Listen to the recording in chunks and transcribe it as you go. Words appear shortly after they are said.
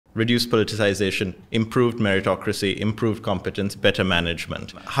reduced politicization, improved meritocracy, improved competence, better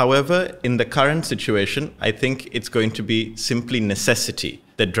management. However, in the current situation, I think it's going to be simply necessity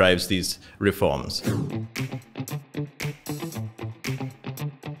that drives these reforms.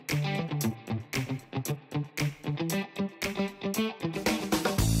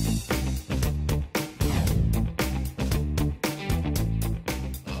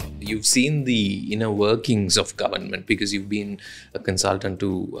 You've seen the inner workings of government because you've been a consultant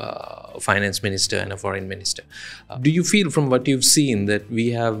to a finance minister and a foreign minister. Do you feel from what you've seen that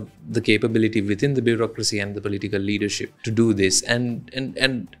we have the capability within the bureaucracy and the political leadership to do this?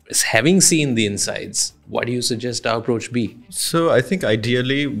 And having seen the insides, what do you suggest our approach be? So I think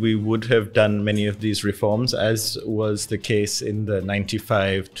ideally we would have done many of these reforms, as was the case in the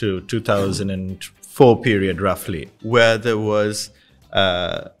 95 to 2004 period roughly, where there was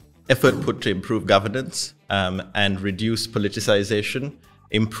effort put to improve governance and reduce politicization,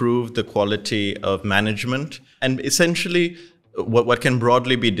 improve the quality of management, and essentially what can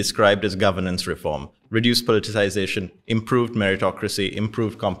broadly be described as governance reform. Reduce politicization, improved meritocracy,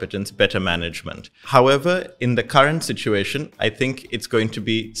 improved competence, better management. However, in the current situation, I think it's going to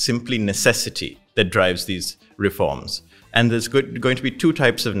be simply necessity that drives these reforms. And there's going to be two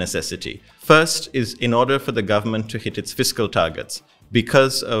types of necessity. First is in order for the government to hit its fiscal targets,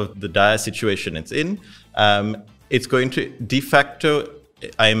 because of the dire situation it's in, it's going to de facto,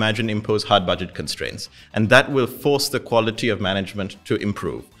 I imagine, impose hard budget constraints. And that will force the quality of management to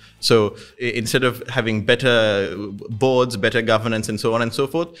improve. So instead of having better boards, better governance, and so on and so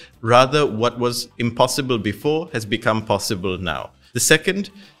forth, rather what was impossible before has become possible now. The second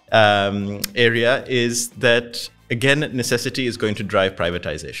area is that, again, necessity is going to drive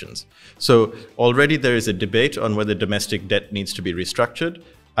privatizations. So already there is a debate on whether domestic debt needs to be restructured.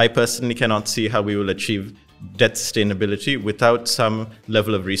 I personally cannot see how we will achieve debt sustainability without some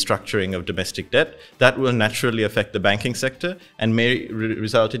level of restructuring of domestic debt. That will naturally affect the banking sector and may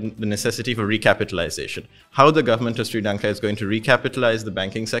result in the necessity for recapitalization. How the government of Sri Lanka is going to recapitalize the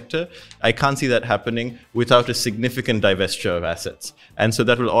banking sector, I can't see that happening without a significant divestiture of assets. And so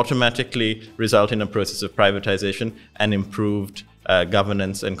that will automatically result in a process of privatization and improved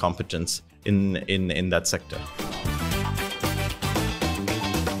governance and competence in that sector.